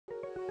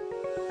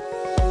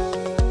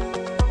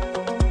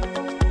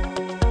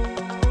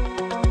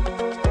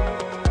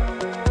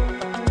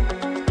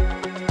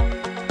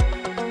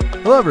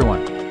Hello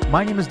everyone,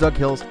 my name is Doug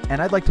Hills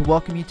and I'd like to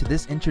welcome you to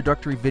this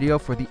introductory video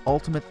for the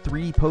Ultimate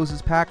 3D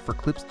Poses Pack for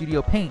Clip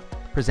Studio Paint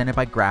presented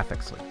by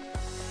Graphicsly.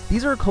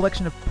 These are a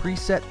collection of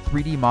preset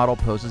 3D model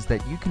poses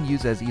that you can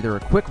use as either a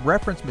quick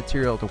reference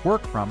material to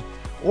work from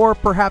or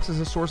perhaps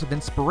as a source of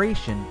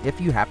inspiration if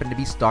you happen to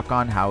be stuck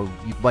on how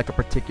you'd like a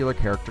particular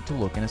character to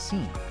look in a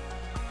scene.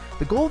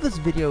 The goal of this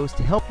video is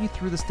to help you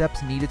through the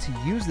steps needed to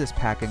use this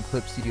pack in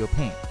Clip Studio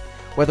Paint,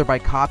 whether by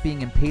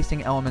copying and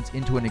pasting elements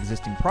into an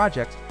existing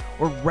project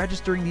or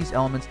registering these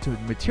elements to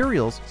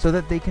materials so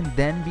that they can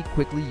then be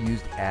quickly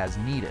used as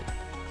needed.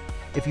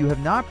 If you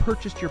have not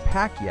purchased your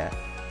pack yet,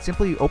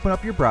 simply open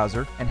up your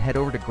browser and head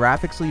over to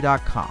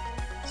Graphicsly.com.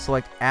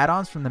 Select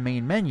Add-ons from the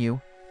main menu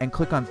and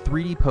click on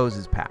 3D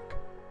Poses Pack.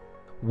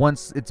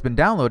 Once it's been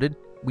downloaded,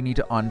 we need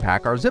to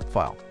unpack our zip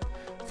file.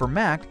 For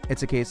Mac,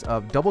 it's a case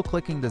of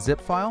double-clicking the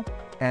zip file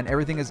and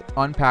everything is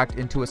unpacked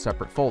into a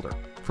separate folder.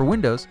 For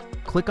Windows,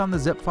 click on the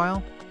zip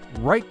file,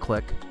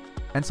 right-click,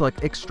 and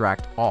select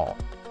Extract All.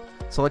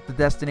 Select the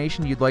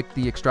destination you'd like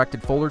the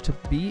extracted folder to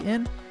be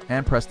in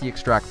and press the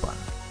Extract button.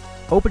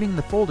 Opening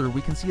the folder,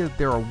 we can see that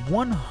there are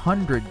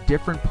 100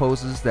 different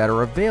poses that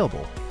are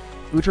available,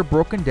 which are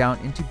broken down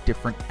into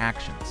different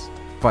actions: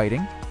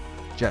 fighting,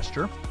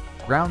 gesture,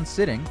 ground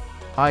sitting,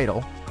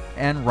 idle,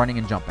 and running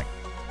and jumping.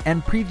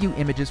 And preview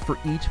images for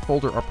each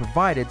folder are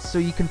provided so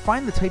you can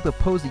find the type of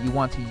pose that you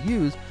want to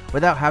use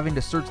without having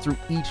to search through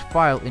each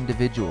file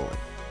individually.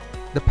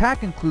 The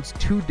pack includes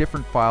two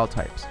different file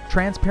types: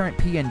 transparent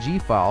PNG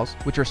files,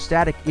 which are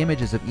static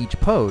images of each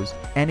pose,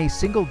 and a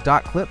single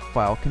 .clip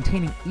file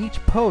containing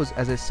each pose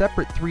as a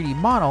separate 3D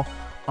model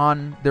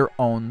on their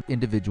own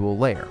individual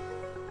layer.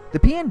 The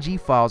PNG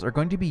files are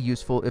going to be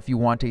useful if you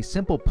want a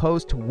simple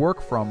pose to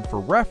work from for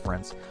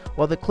reference,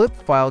 while the clip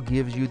file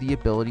gives you the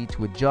ability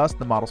to adjust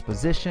the model's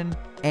position,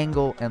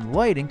 angle, and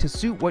lighting to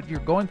suit what you're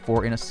going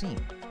for in a scene.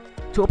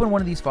 To open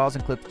one of these files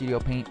in Clip Studio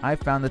Paint,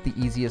 I've found that the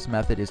easiest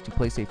method is to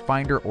place a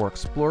Finder or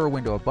Explorer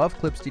window above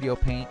Clip Studio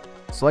Paint,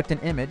 select an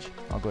image,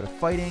 I'll go to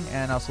Fighting,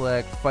 and I'll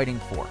select Fighting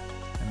 4,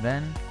 and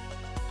then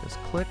just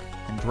click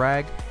and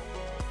drag,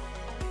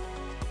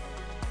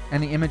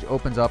 and the image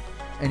opens up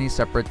in a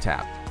separate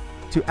tab.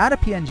 To add a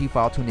PNG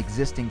file to an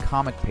existing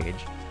comic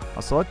page,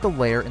 I'll select the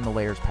layer in the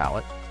Layers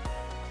palette,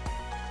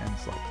 and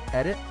select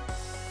Edit,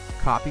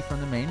 Copy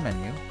from the main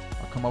menu,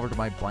 I'll come over to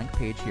my blank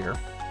page here,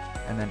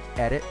 and then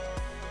Edit,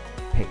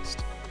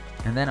 Paste.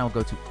 And then I'll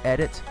go to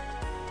Edit,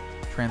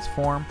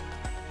 Transform,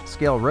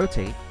 Scale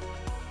Rotate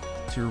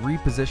to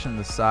reposition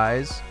the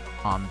size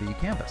on the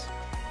canvas.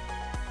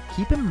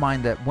 Keep in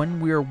mind that when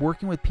we are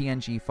working with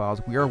PNG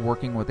files, we are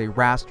working with a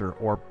raster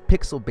or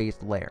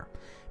pixel-based layer,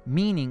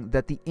 meaning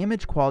that the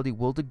image quality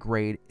will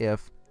degrade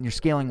if you're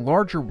scaling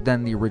larger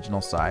than the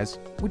original size,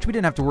 which we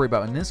didn't have to worry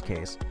about in this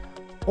case,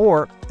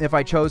 or if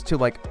I chose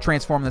to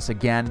transform this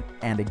again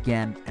and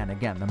again and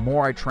again. The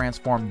more I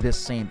transform this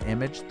same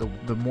image,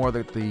 the more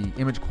that the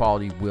image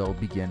quality will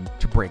begin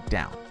to break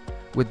down.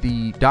 With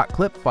the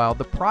 .clip file,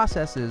 the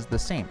process is the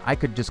same. I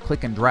could just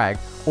click and drag,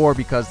 or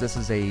because this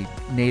is a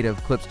native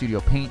Clip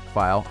Studio Paint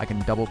file, I can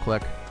double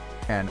click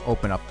and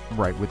open up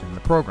right within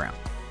the program.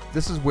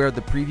 This is where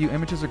the preview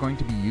images are going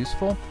to be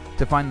useful.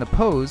 To find the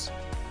pose,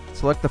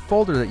 select the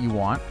folder that you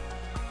want,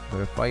 go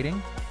to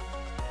Fighting,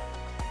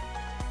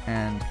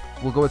 and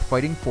we'll go with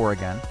Fighting 4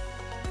 again.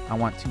 I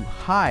want to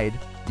hide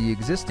the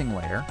existing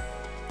layer,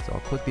 so I'll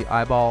click the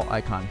eyeball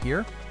icon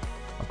here.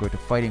 I'll go to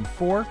Fighting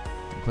 4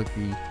 and click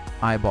the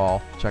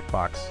eyeball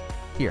checkbox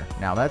here.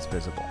 Now that's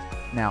visible.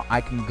 Now I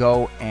can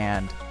go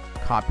and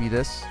copy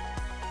this,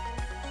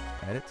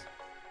 edit,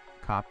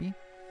 copy,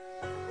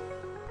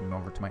 come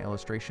over to my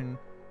illustration,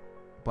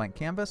 blank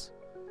canvas,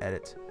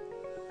 edit,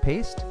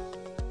 paste,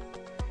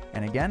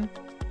 and again,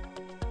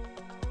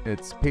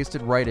 it's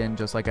pasted right in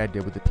just like I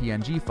did with the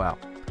PNG file.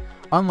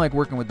 Unlike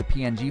working with the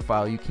PNG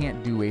file, you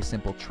can't do a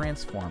simple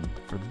transform.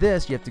 For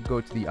this, you have to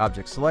go to the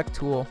Object Select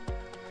tool,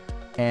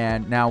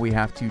 and now we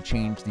have to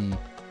change the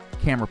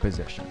camera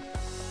position.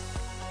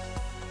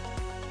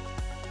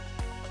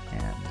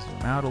 And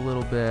zoom out a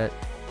little bit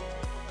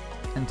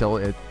until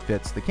it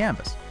fits the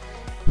canvas.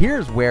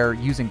 Here's where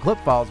using clip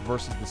files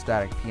versus the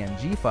static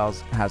PNG files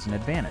has an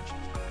advantage.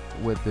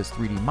 With this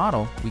 3D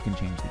model, we can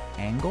change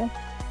the angle,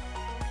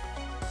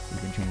 we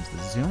can change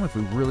the zoom. If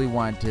we really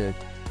want to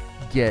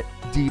get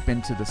deep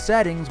into the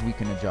settings, we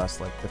can adjust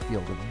the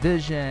field of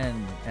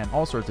vision and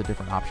all sorts of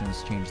different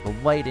options, change the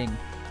lighting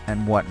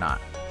and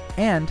whatnot.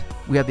 And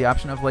we have the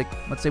option of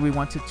let's say we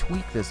want to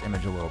tweak this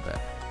image a little bit.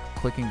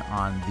 Clicking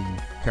on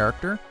the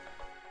character,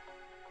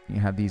 you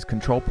have these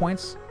control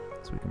points,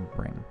 so we can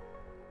bring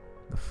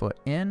the foot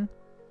in,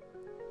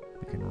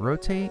 we can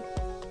rotate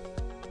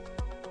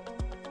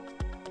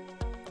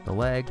the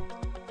leg,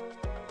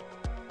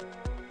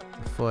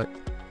 the foot,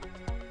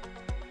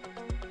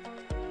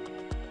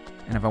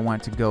 and if I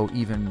want to go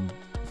even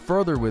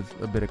further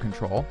with a bit of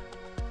control,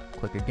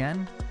 click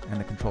again, and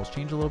the controls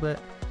change a little bit.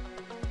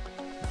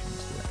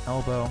 Change the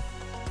elbow,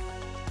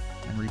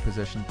 and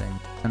reposition thing,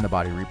 and the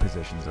body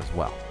repositions as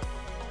well.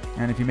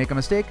 And if you make a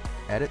mistake,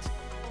 edit,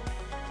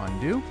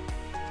 undo,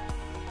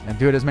 and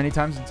do it as many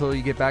times until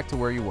you get back to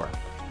where you were.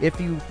 If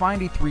you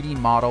find a 3D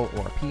model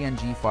or a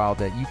PNG file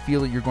that you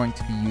feel that you're going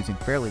to be using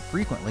fairly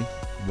frequently,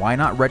 why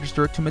not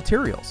register it to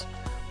materials?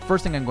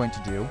 First thing I'm going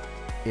to do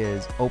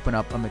is open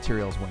up a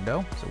materials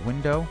window. So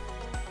window,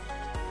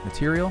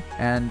 material,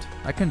 and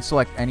I can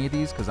select any of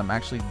these because I'm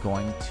actually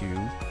going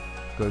to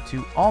go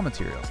to all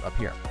materials up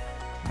here.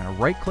 I'm going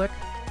to right click,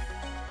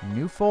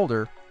 new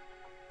folder,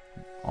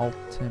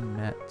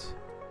 Ultimate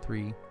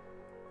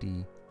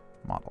 3D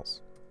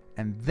Models.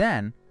 And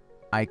then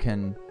I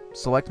can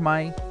select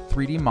my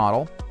 3D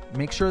model,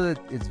 make sure that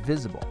it's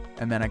visible,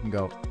 and then I can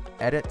go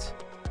edit,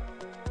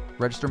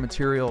 register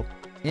material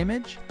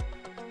image,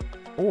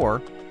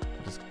 or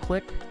just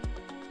click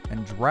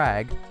and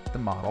drag the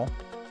model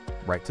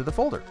right to the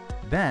folder.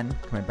 Then,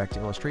 coming back to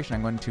illustration,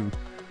 I'm going to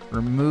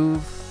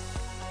remove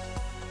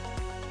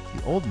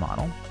the old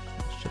model.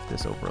 Let's shift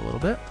this over a little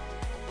bit.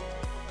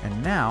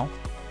 And now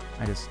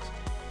I just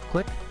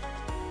click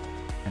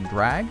and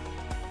drag,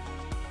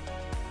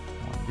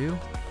 undo,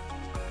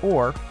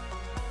 or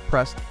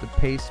press the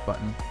paste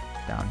button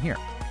down here.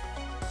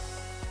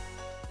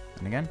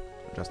 And again,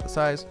 adjust the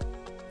size,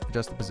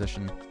 adjust the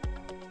position,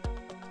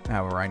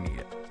 however I need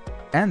it.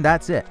 And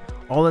that's it.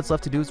 All that's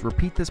left to do is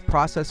repeat this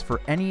process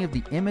for any of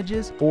the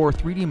images or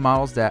 3D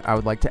models that I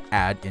would like to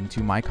add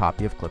into my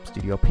copy of Clip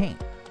Studio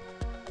Paint.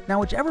 Now,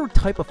 whichever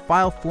type of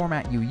file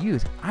format you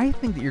use, I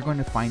think that you're going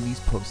to find these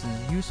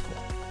poses useful,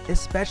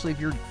 especially if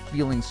you're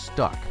feeling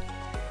stuck.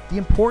 The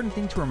important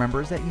thing to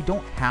remember is that you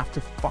don't have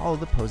to follow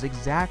the pose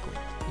exactly.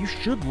 You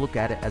should look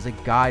at it as a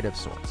guide of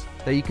sorts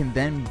that you can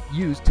then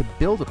use to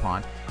build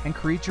upon and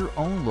create your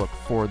own look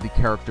for the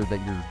character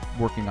that you're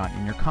working on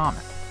in your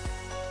comic.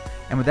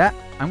 And with that,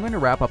 I'm going to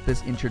wrap up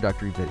this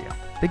introductory video.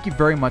 Thank you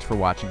very much for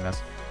watching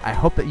this. I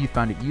hope that you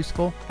found it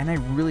useful, and I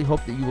really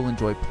hope that you will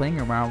enjoy playing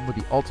around with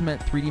the Ultimate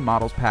 3D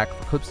Models Pack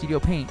for Clip Studio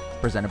Paint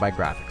presented by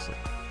Graphicsly.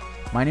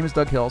 My name is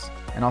Doug Hills,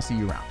 and I'll see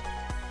you around.